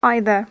Hi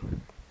there.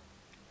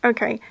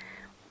 Okay,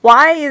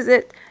 why is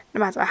it no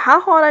matter how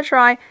hard I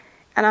try,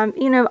 and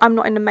I'm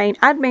not in the main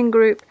admin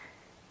group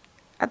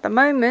at the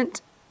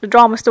moment, the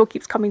drama still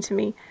keeps coming to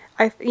me.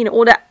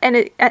 All that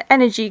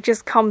energy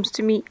just comes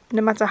to me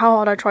no matter how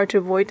hard I try to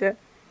avoid it.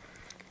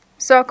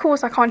 So of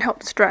course I can't help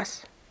the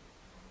stress.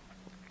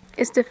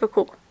 It's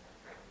difficult.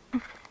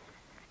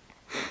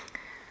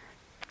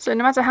 So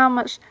no matter how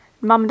much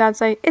mum and dad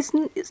say it's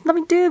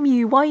nothing to do with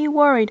you, why are you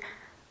worried?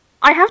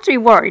 I have to be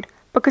worried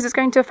because it's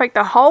going to affect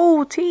the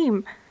whole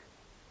team.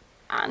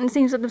 And it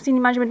seems that the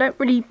senior management don't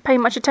really pay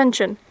much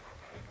attention.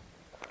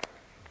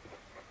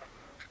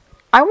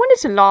 I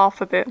wanted to laugh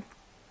a bit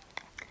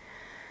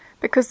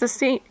because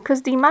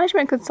the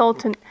management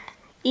consultant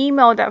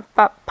emailed at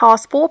about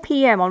past 4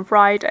 p.m. on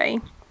Friday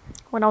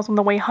when I was on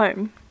the way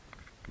home.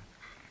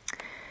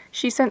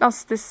 She sent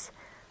us this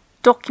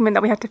document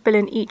that we have to fill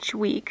in each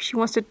week. She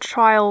wants to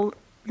trial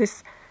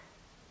this,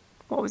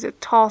 what was it,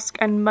 task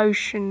and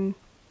motion.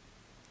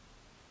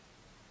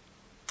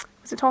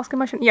 Was it task and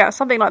motion? Yeah,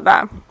 something like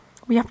that.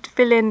 We have to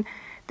fill in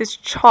this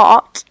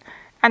chart,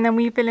 and then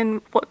we fill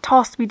in what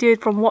tasks we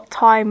did from what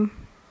time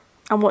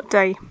and what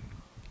day.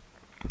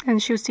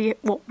 And she'll see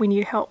what we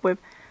need help with.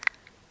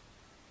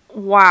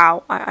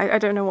 Wow, I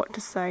don't know what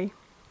to say.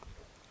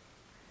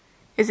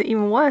 Is it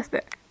even worth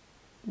it?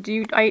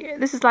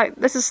 This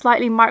is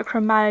slightly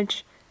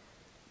micromanaging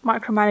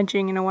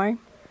in a way.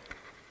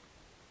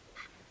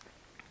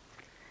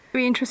 It'd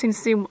be interesting to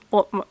see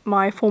what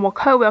my former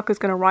co-worker is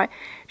going to write.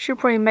 She'll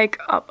probably make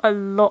up a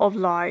lot of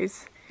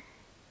lies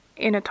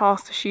in a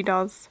task that she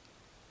does.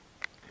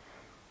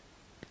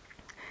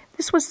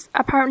 This was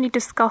apparently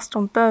discussed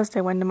on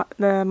Thursday when the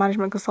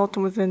management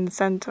consultant was in the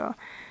centre.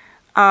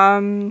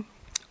 No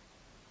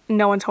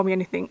one told me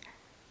anything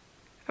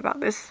about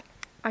this.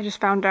 I just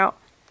found out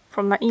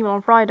from that email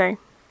on Friday.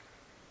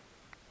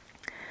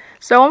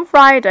 So on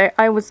Friday,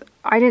 I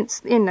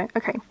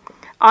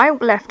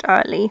left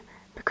early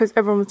because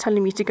everyone was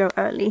telling me to go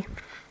early,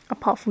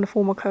 apart from the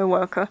former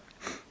co-worker.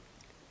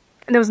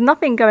 And there was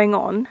nothing going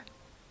on.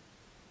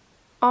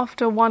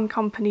 After one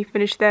company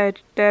finished their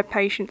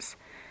patients,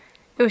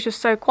 it was just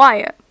so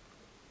quiet.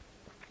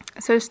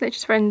 So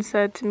Snitch's friend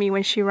said to me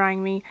when she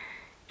rang me,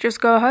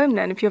 just go home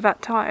then if you're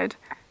that tired.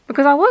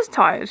 Because I was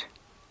tired.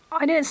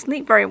 I didn't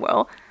sleep very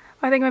well.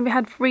 I think I maybe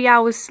had 3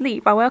 hours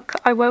sleep. I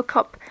woke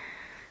up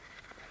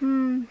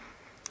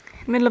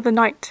middle of the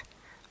night.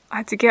 I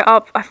had to get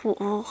up. I thought,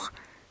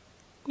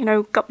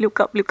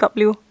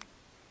 guplu.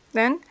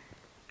 Then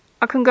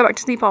I couldn't go back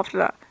to sleep after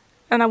that.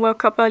 And I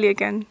woke up early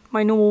again,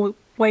 my normal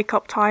wake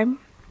up time.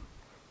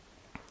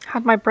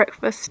 Had my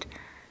breakfast,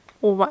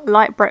 or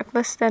light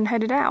breakfast, then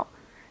headed out.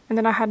 And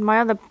then I had my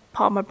other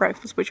part of my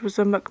breakfast, which was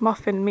a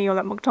McMuffin meal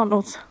at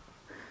McDonald's.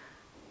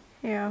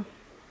 Yeah.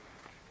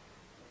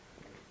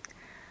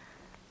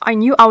 I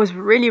knew I was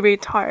really, really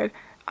tired.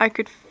 I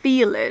could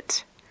feel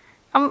it.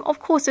 Of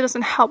course, it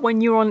doesn't help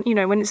when you're on,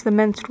 when it's the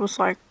menstrual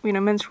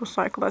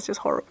cycle, that's just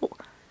horrible.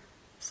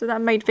 So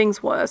that made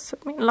things worse. I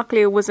mean,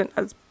 luckily it wasn't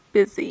as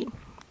busy.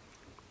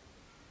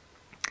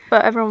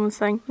 But everyone was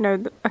saying,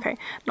 okay,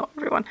 not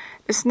everyone.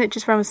 The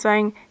Snitch's friend was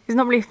saying, it's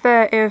not really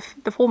fair if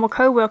the former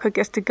co-worker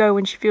gets to go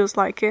when she feels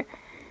like it.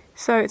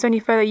 So it's only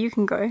fair that you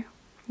can go.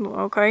 Well,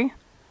 okay,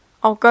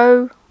 I'll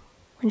go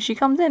when she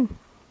comes in.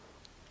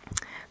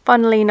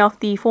 Funnily enough,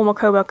 the former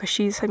co-worker,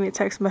 she sent me a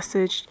text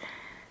message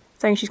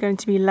saying she's going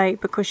to be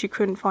late because she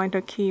couldn't find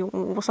her key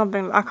or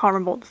something. I can't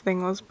remember what the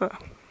thing was, but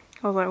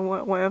I was like,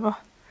 whatever.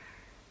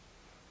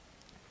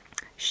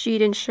 She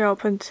didn't show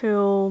up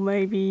until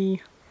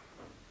maybe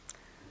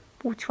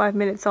 45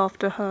 minutes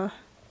after her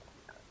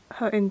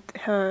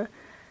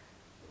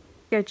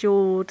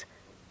scheduled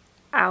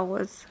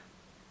hours.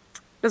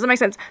 Does that make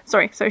sense?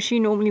 Sorry, so she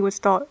normally would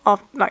start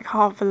off like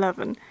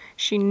 11:30.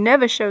 She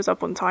never shows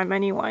up on time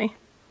anyway.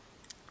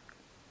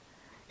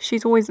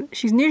 She's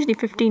usually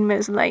 15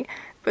 minutes late,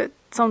 but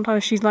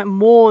sometimes she's like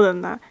more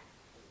than that.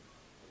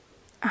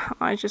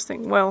 I just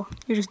think, well,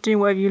 you're just doing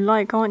whatever you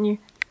like, aren't you?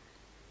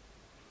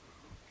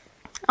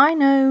 I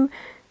know,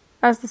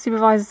 as the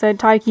supervisor said,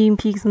 timekeeping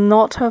peak's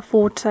not her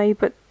forte,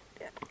 but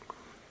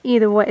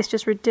either way, it's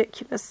just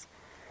ridiculous.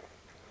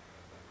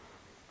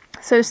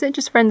 So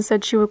Snitch's friend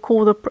said she would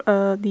call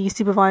the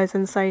supervisor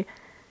and say,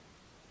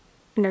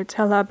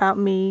 tell her about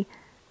me,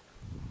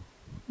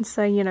 and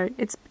say,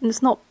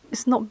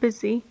 it's not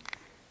busy,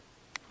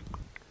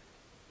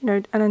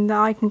 and then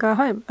I can go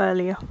home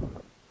earlier.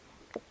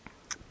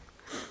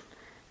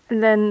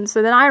 And then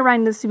I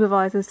rang the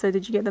supervisor and said,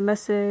 did you get the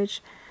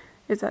message?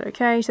 Is that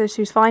okay? So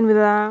she was fine with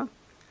that.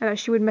 And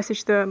she would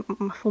message the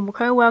former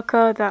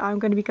co-worker that I'm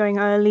going to be going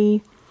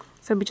early.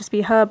 So it would just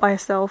be her by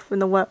herself in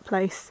the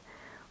workplace.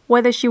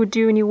 Whether she would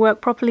do any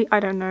work properly, I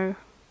don't know.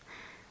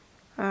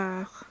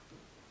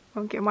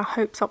 Won't get my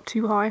hopes up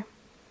too high.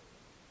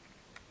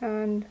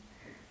 And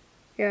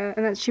yeah,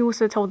 and then she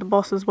also told the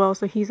boss as well,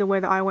 so he's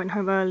aware that I went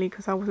home early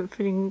because I wasn't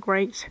feeling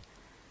great.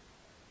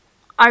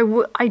 I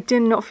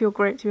did not feel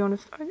great, to be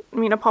honest. I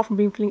mean, apart from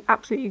feeling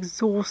absolutely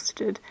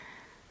exhausted.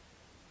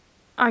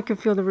 I could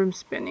feel the room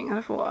spinning. And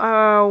I thought,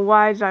 oh,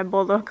 why did I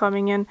bother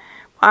coming in?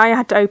 I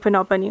had to open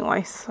up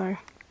anyway, so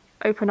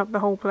open up the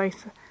whole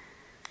place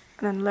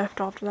and then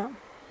left after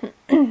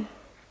that.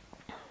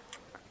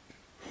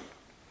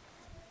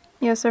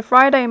 Yeah, so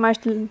Friday I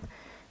managed to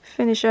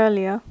finish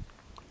earlier.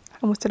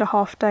 Almost did a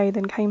half day,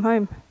 then came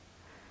home.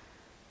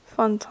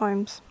 Fun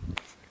times.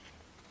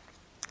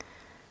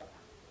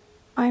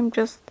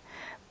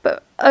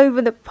 But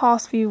over the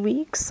past few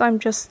weeks, I'm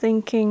just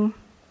thinking,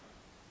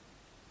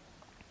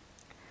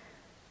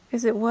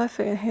 is it worth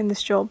it in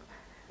this job?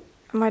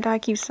 And my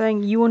dad keeps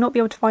saying, you will not be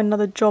able to find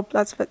another job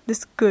that's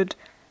this good.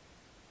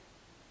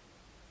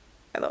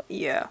 I thought,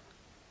 yeah.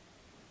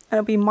 And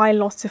it'll be my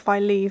loss if I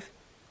leave.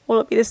 Or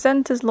it'll be the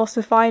centre's loss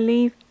if I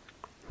leave.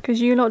 Because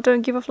you lot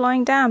don't give a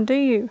flying damn, do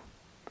you?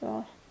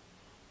 God.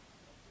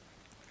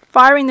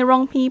 Firing the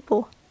wrong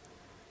people.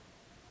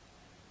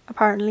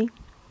 Apparently.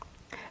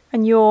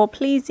 And you're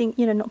promoting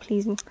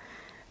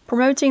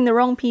the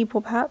wrong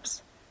people,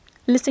 perhaps.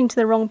 Listening to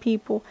the wrong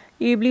people.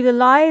 You believe the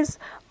lies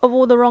of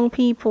all the wrong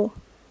people.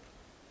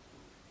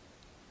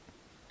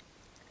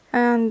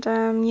 And,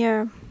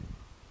 yeah.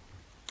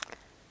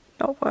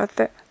 Not worth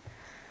it.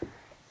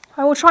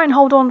 I will try and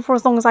hold on for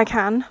as long as I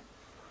can.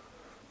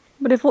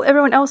 But if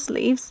everyone else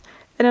leaves,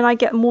 and then I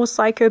get more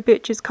psycho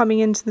bitches coming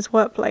into this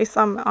workplace,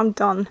 I'm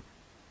done.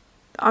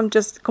 I'm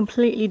just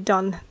completely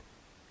done.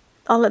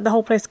 I'll let the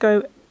whole place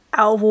go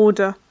out of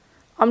order.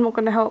 I'm not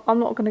going to help. I'm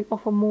not going to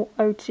offer more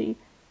OT.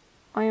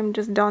 I am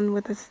just done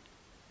with this.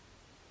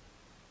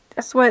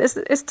 I swear,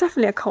 it's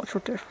definitely a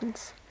cultural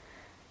difference.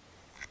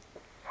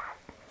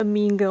 The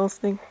mean girls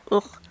thing.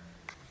 Ugh.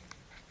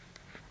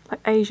 Like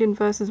Asian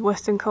versus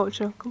Western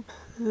culture.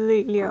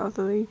 Completely out of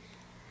the league.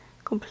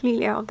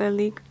 Completely out of their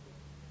league.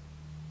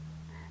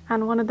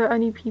 And one of the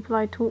only people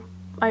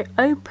I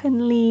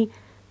openly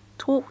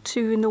talk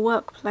to in the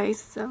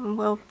workplace,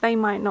 well, they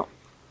might not.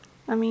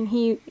 I mean,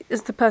 he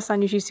is the person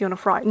I usually see on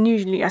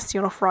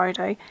a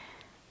Friday.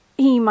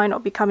 He might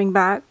not be coming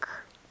back.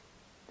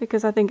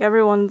 Because I think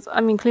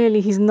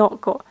clearly he's not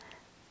got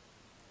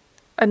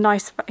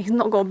he's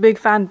not got a big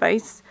fan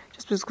base.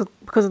 Just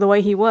because of the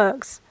way he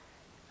works.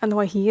 And the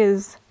way he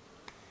is.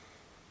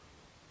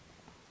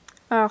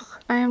 Ugh,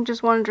 I am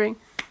just wondering.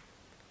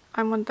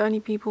 I'm one of the only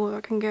people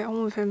that can get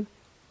on with him.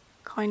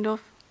 Kind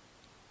of.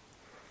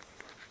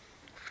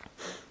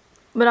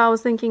 But I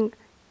was thinking,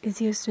 is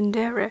he a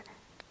tsundere?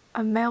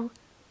 A male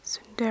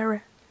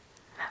tsundere?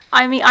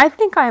 I mean, I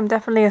think I am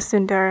definitely a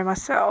tsundere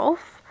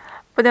myself.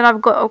 But then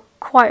I've got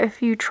quite a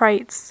few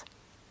traits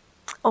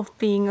of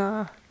being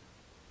a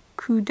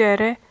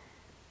kudere.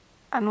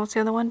 And what's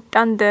the other one?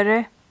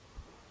 Dandere.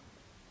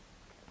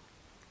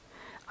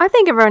 I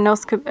think everyone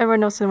else in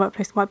the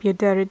workplace might be a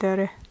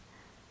dere.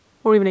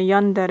 Or even a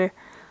yandere.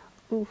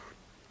 Oof.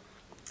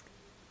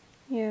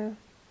 Yeah.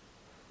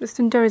 The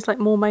tsundere is like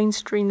more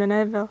mainstream than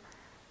ever.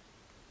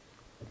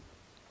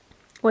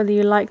 Whether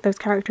you like those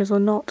characters or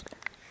not.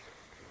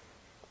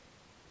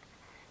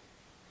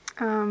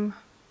 But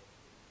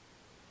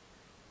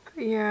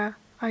yeah,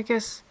 I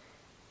guess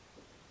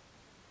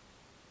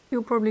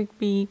you'll probably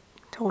be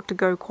told to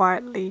go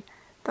quietly.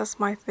 That's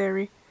my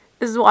theory.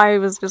 This is what I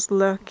was just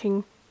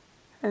lurking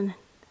and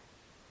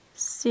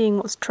seeing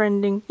what's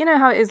trending. You know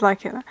how it is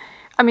like it.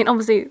 I mean,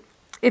 obviously,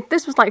 if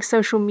this was like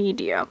social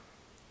media,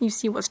 you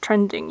see what's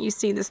trending, you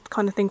see this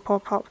kind of thing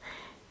pop up,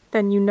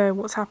 then you know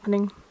what's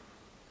happening.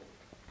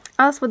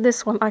 As for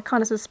this one, I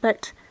kind of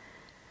suspect,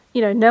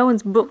 no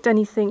one's booked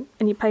any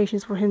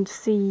patients for him to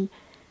see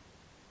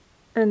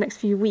in the next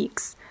few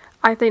weeks.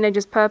 I think they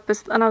just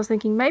and I was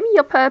thinking, maybe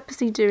you're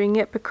purposely doing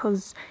it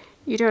because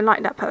you don't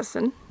like that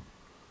person.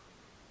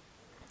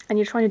 And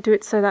you're trying to do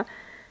it so that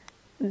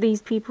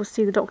these people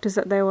see the doctors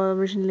that they were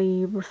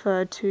originally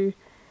referred to,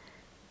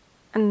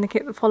 and they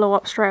get the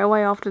follow-up straight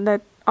away after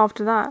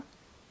that.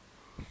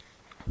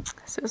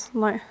 So it's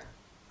like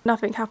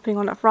nothing happening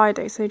on that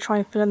Friday, so you try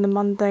and fill in the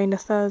Monday and the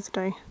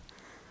Thursday.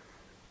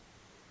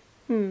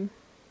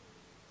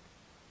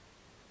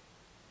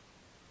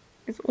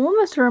 It's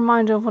almost a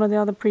reminder of one of the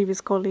other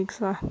previous colleagues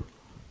there.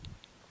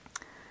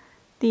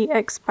 The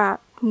expat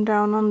from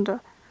Down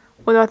Under.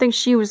 Although I think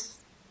she was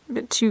a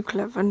bit too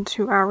clever and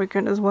too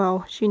arrogant as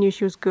well. She knew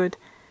she was good.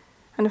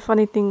 And the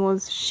funny thing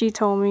was, she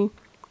told me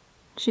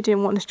she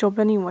didn't want this job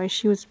anyway.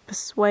 She was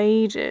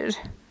persuaded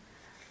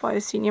by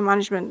the senior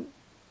management,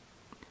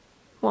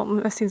 the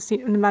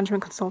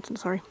management consultant,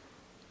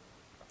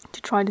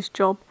 to try this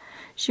job.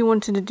 She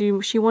wanted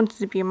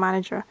to be a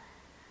manager.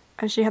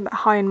 And she had that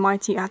high and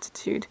mighty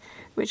attitude,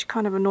 which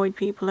kind of annoyed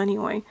people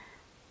anyway.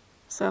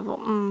 So I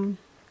thought,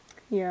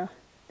 yeah.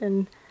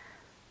 Then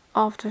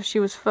after she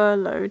was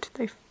furloughed,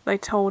 they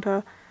told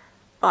her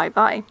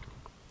bye-bye.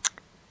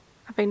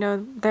 I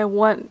think they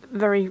weren't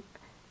very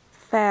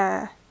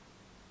fair.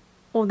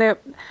 Or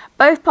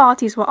both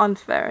parties were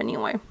unfair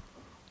anyway.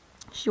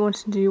 She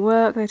wanted to do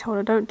work, they told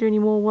her don't do any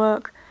more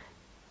work.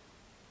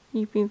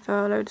 You've been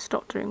furloughed,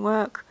 stop doing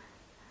work.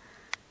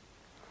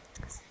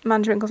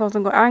 Management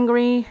consultant got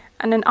angry,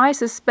 and then I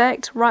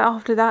suspect right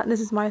after that, this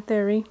is my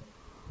theory,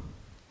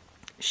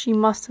 she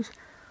must have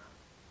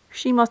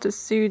She must have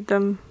sued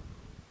them,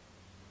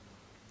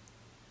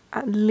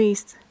 at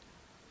least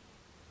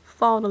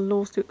filed a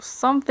lawsuit,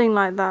 something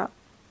like that.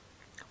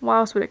 Why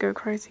else would it go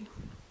crazy?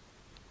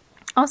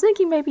 I was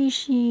thinking maybe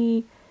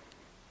she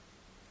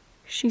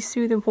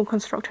sued them for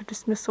constructive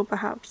dismissal,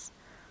 perhaps,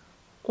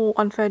 or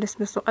unfair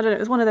dismissal. I don't know.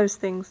 It's one of those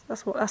things.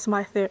 That's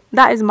my theory.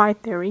 That is my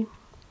theory.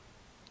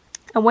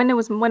 And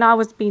when I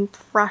was being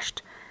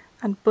thrashed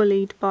and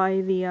bullied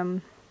by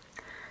the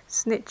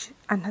snitch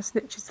and her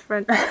snitch's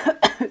friend,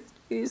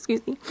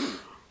 excuse me,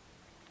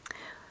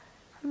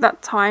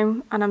 that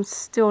time, and I'm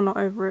still not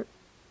over it.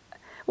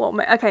 Well,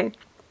 okay,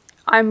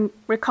 I'm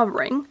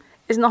recovering.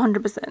 It's not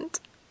 100%,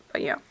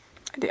 but yeah,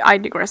 I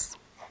digress.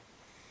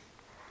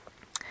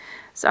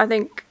 So I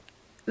think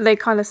they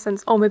kind of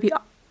sense, oh, maybe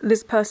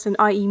this person,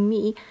 i.e.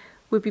 me,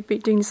 would be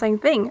doing the same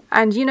thing.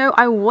 And you know,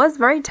 I was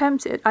very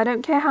tempted. I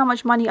don't care how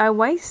much money I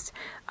waste.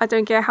 I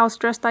don't care how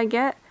stressed I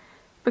get,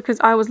 because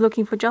I was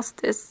looking for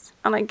justice.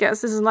 And I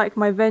guess this is like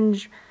my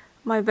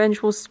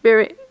vengeful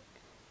spirit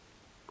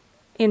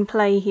in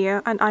play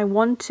here. And I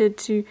wanted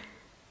to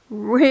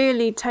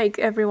really take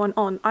everyone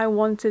on. I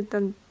wanted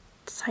them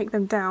to take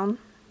them down.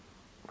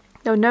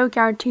 There were no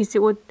guarantees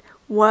it would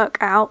work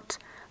out.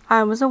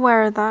 I was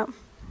aware of that.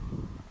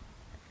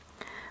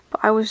 But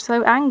I was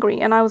so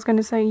angry, and I was going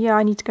to say, yeah,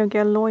 I need to go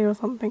get a lawyer or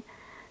something.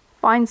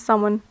 Find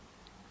someone.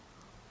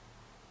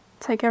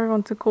 Take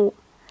everyone to court.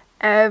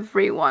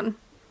 Everyone.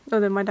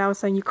 Although my dad was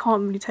saying you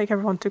can't really take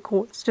everyone to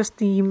court. It's just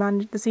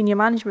the senior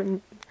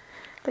management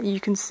that you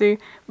can sue.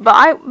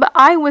 But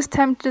I was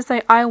tempted to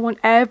say I want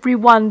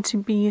everyone to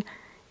be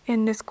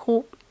in this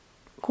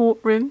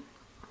courtroom.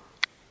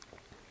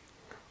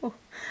 Oh,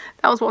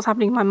 that was what was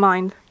happening in my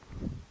mind.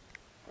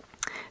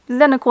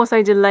 Then of course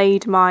they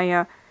delayed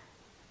my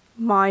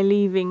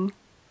leaving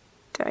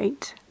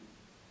date,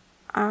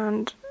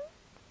 and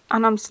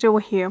I'm still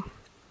here.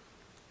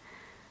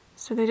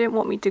 So they didn't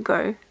want me to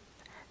go.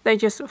 They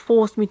just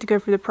forced me to go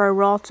through the pro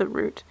rata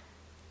route.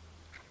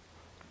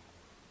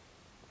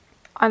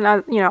 And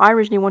I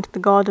originally wanted the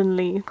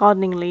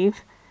gardening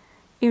leave,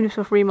 even if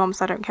for 3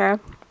 months. I don't care.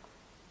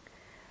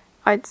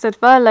 I'd said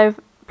furlough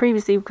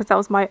previously because that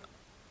was my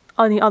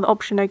only other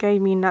option they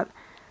gave me in that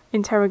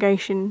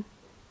interrogation.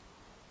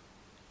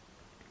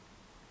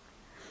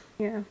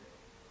 Yeah.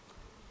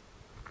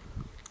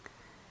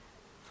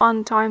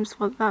 Fun times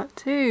for that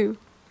too.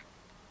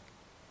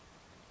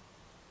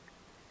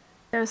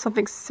 There was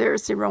something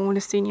seriously wrong with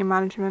the senior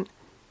management.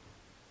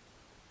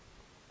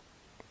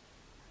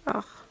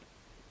 Ugh.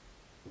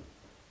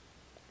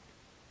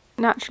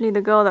 Naturally, the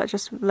girl that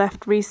just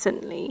left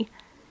recently,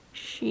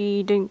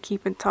 she didn't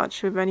keep in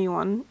touch with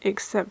anyone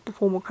except the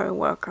former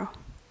co-worker.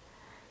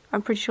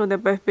 I'm pretty sure they're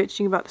both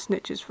bitching about the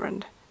snitch's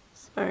friend.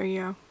 So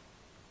yeah,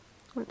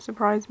 wouldn't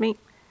surprise me.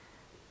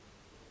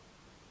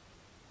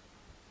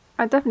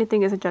 I definitely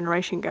think it's a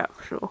generation gap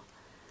for sure.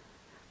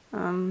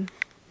 And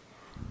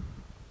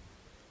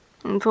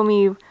for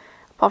me,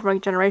 apart from a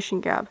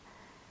generation gap,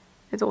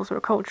 it's also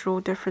a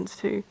cultural difference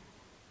to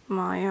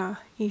my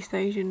East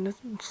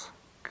Asianisms.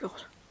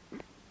 God.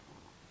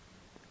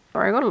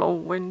 Sorry, I got a lot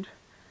of wind.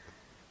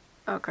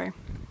 Okay.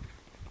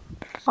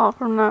 Apart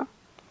from that,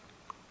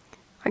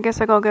 I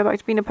guess I gotta go back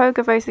to being a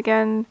poker face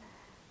again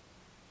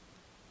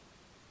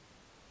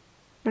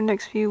the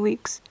next few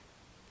weeks.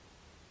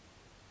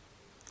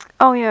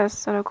 Oh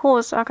yes, and of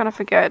course, how can I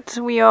forget?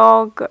 We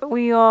are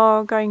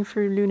going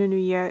through Lunar New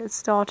Year. It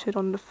started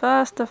on the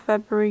 1st of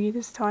February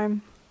this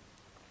time,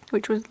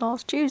 which was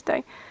last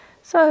Tuesday.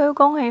 So,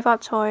 恭喜發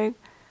財，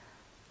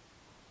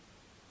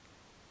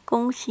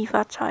恭喜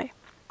發財.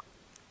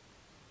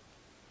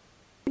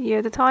 Year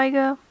of the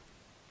Tiger.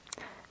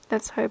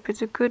 Let's hope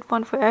it's a good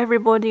one for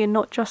everybody and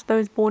not just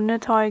those born in a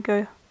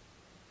tiger.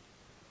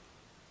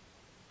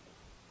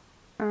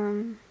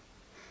 What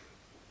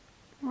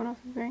else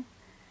is doing?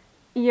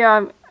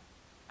 Yeah,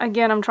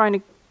 again, I'm trying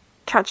to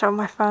catch up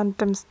my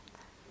fandoms.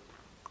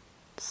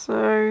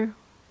 So,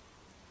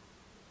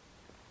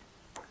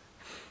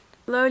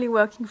 slowly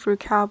working through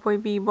Cowboy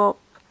Bebop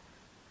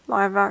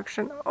live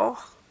action.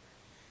 Oh,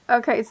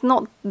 okay, it's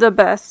not the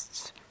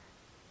best.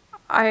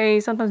 I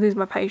sometimes lose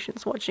my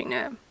patience watching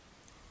it.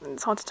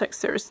 It's hard to take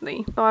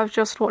seriously. So I've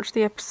just watched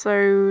the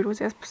episode,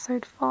 was it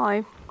episode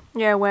 5?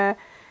 Yeah, where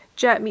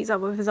Jet meets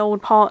up with his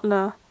old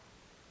partner.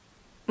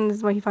 And this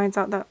is where he finds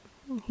out that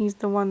he's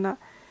the one that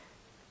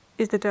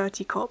is the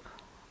dirty cop.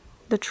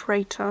 The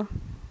traitor.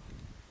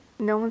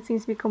 No one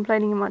seems to be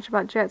complaining much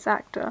about Jet's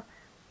actor.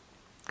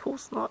 Of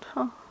course not,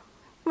 huh?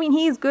 I mean,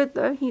 he's good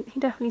though. He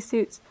definitely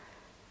suits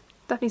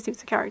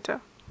the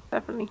character.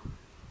 Definitely.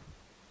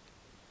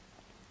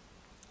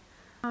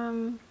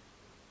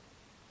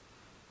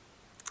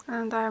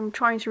 And I'm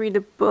trying to read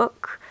a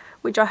book,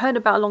 which I heard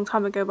about a long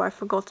time ago, but I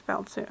forgot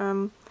about it.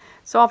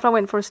 So after I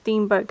went for a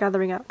steamboat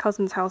gathering at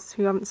cousin's house,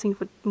 who I haven't seen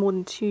for more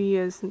than 2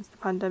 years since the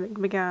pandemic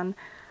began,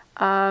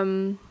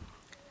 the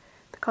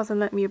cousin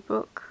lent me a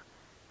book.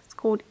 It's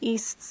called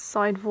East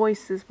Side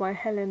Voices by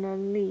Helena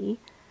Lee.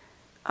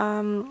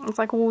 It's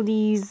like all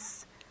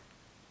these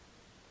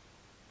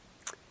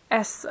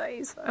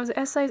essays. Was it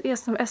essays?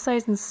 Yes, some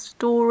essays and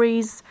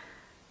stories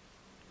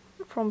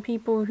from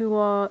people who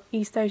are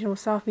East Asian or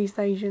Southeast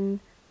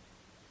Asian,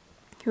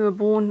 who were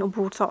born or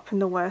brought up in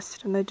the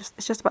West, and it's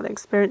just about their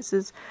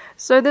experiences.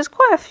 So there's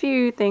quite a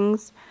few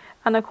things,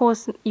 and of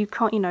course you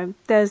can't,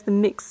 there's the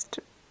mixed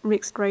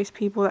race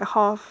people, like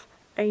half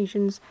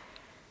Asians.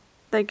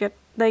 They get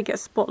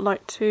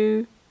spotlight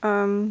too.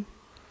 So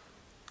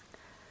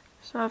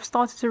I've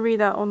started to read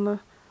that on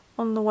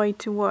the way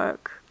to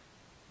work.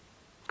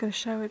 I'm gonna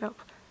show it up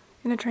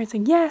in the train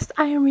saying, "Yes,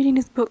 I am reading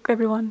this book,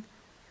 everyone.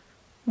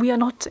 We are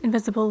not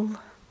invisible.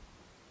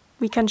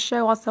 We can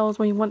show ourselves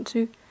when we want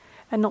to,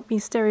 and not be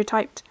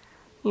stereotyped."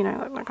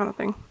 That kind of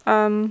thing.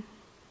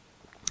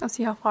 I'll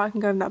see how far I can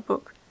go in that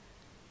book.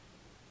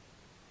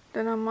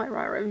 Then I might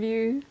write a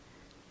review.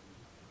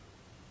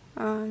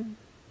 Wow,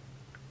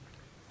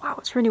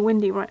 it's really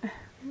windy right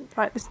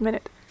this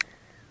minute.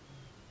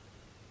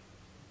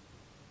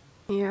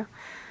 Yeah.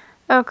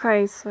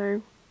 Okay,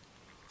 so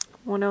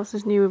what else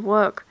is new with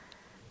work?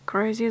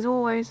 Crazy as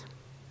always.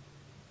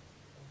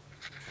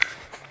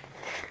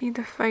 Be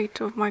the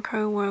fate of my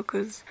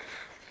co-workers.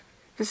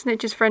 If the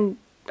snitch's friend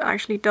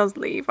actually does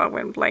leave, I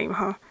won't blame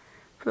her.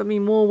 But there'll be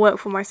more work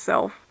for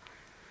myself.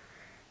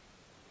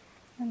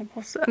 And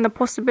the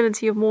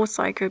possibility of more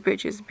psycho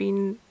bitches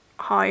being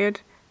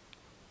hired.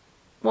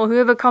 Well,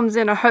 whoever comes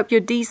in, I hope you're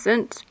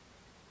decent.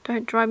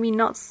 Don't drive me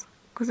nuts,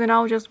 because then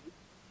I'll just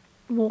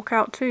walk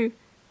out too.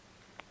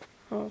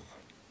 Oh.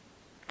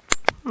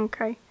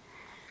 Okay.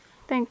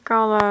 I think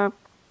I'll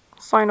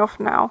sign off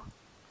now.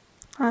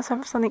 Let's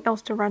have something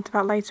else to rant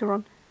about later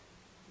on.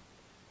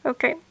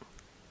 Okay.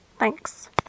 Thanks.